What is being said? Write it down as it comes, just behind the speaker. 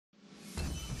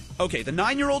Okay, the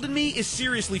 9-year-old in me is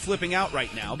seriously flipping out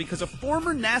right now because a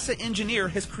former NASA engineer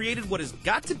has created what has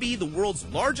got to be the world's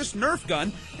largest Nerf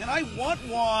gun, and I want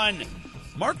one!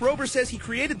 Mark Rober says he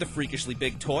created the freakishly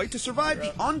big toy to survive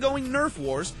the ongoing Nerf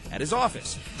wars at his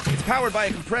office. It's powered by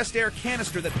a compressed air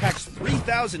canister that packs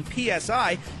 3,000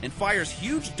 psi and fires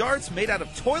huge darts made out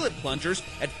of toilet plungers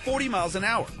at 40 miles an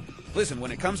hour. Listen,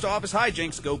 when it comes to office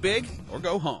hijinks, go big or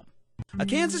go home. A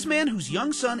Kansas man whose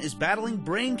young son is battling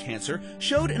brain cancer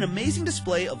showed an amazing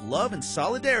display of love and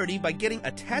solidarity by getting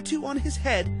a tattoo on his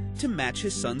head to match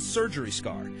his son's surgery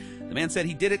scar. The man said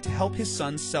he did it to help his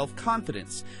son's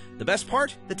self-confidence. The best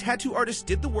part? The tattoo artist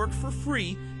did the work for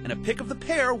free, and a pic of the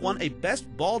pair won a Best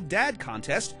Bald Dad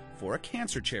contest for a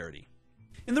cancer charity.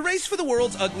 In the race for the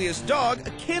world's ugliest dog,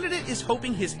 a candidate is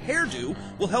hoping his hairdo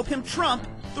will help him trump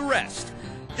the rest.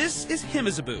 This is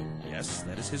Himazaboo, yes,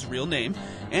 that is his real name,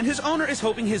 and his owner is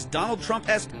hoping his Donald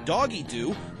Trump-esque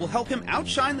doggy-do will help him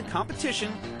outshine the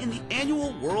competition in the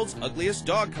annual World's Ugliest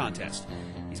Dog contest.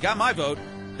 He's got my vote.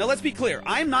 Now let's be clear,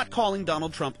 I'm not calling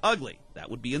Donald Trump ugly.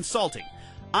 That would be insulting.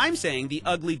 I'm saying the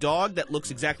ugly dog that looks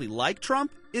exactly like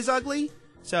Trump is ugly,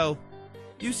 so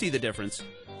you see the difference.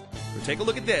 So take a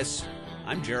look at this.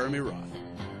 I'm Jeremy Roth.